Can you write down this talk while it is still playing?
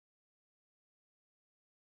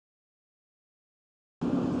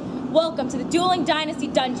Welcome to the Dueling Dynasty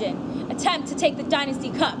Dungeon. Attempt to take the Dynasty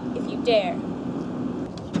Cup if you dare.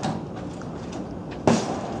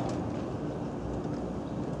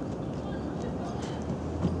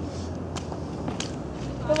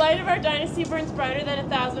 The light of our dynasty burns brighter than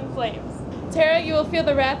 1,000 flames. Terra, you will feel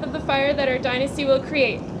the wrath of the fire that our dynasty will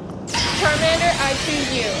create. Charmander, I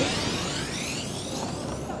choose you.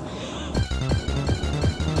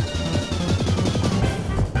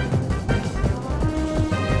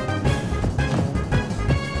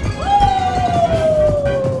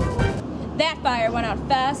 That fire went out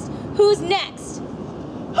fast. Who's next?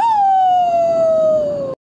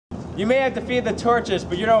 You may have defeated the torches,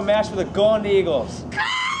 but you're no match for the golden eagles.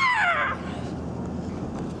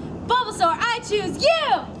 Bulbasaur, I choose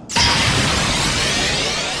you!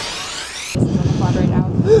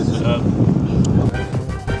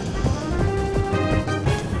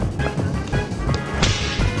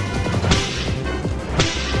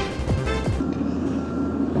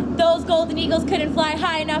 Those golden eagles couldn't fly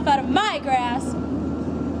high enough out of my grasp.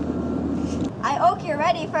 I hope you're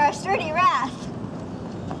ready for our sturdy wrath.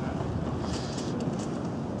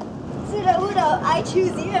 Sudowoodo, I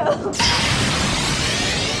choose you.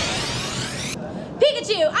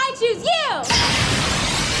 Pikachu, I choose you!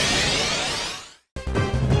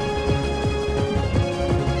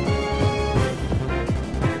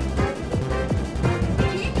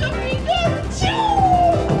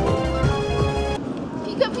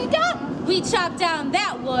 Pika Pika! We chopped down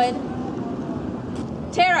that wood.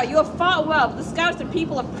 Terra, you have fought well, but the scouts are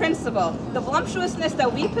people of principle. The voluptuousness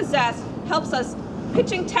that we possess helps us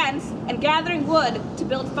pitching tents and gathering wood to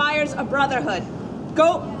build fires of brotherhood.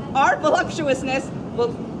 Our voluptuousness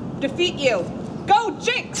will defeat you. Go,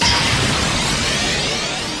 Jinx! Do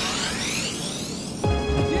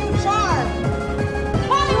charm!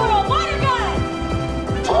 Hollywood, water gun!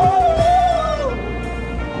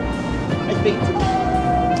 I think.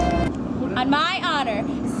 On my honor,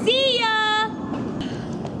 see ya!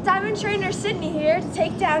 Diamond Trainer Sydney here to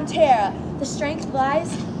take down Terra. The strength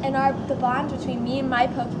lies in the bond between me and my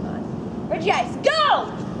Pokemon. Regice, go!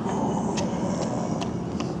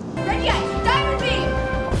 Regice, Diamond Beam!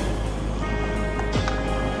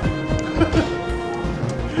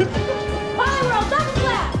 Polyworld, double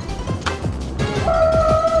slap!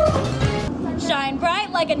 Shine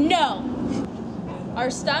bright like a no. Our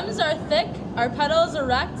stems are thick, our petals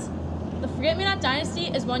erect. The Forget-Me-Not Dynasty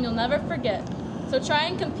is one you'll never forget. So try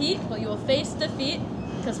and compete, but you will face defeat,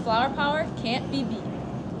 because flower power can't be beat.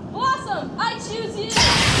 Blossom, I choose you!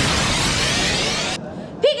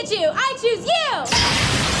 Pikachu, I choose you!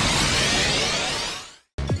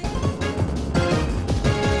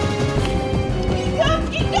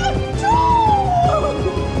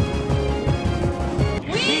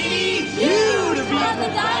 We need you to be on the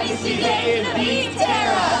Dynasty game to beat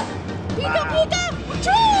Terra! Pika Pika,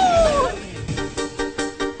 true!